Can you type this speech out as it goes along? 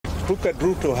crooked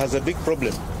Ruto has a big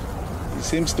problem. He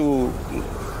seems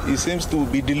to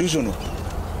be delusional.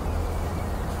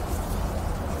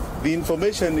 The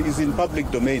information is in public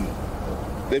domain.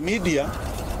 The media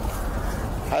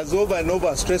has over and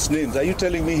over stressed names. Are you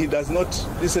telling me he does not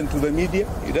listen to the media?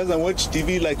 He doesn't watch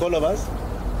TV like all of us?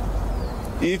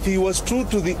 If he was true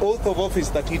to the oath of office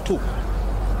that he took,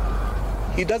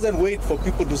 he doesn't wait for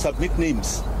people to submit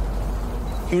names.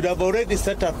 He would have already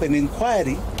set up an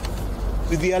inquiry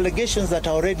with the allegations that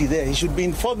are already there. He should be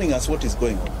informing us what is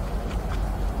going on.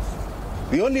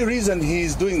 The only reason he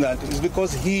is doing that is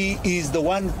because he is the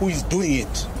one who is doing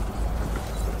it.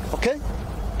 Okay?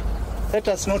 Let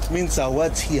us not mince our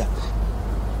words here.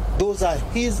 Those are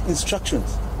his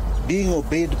instructions being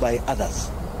obeyed by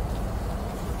others.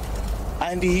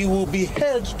 And he will be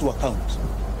held to account.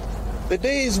 The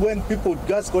days when people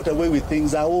just got away with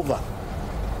things are over.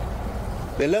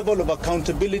 The level of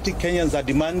accountability Kenyans are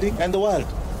demanding, and the world,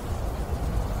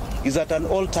 is at an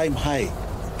all-time high.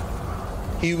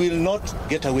 He will not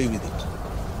get away with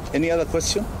it. Any other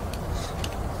question?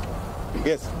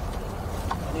 Yes.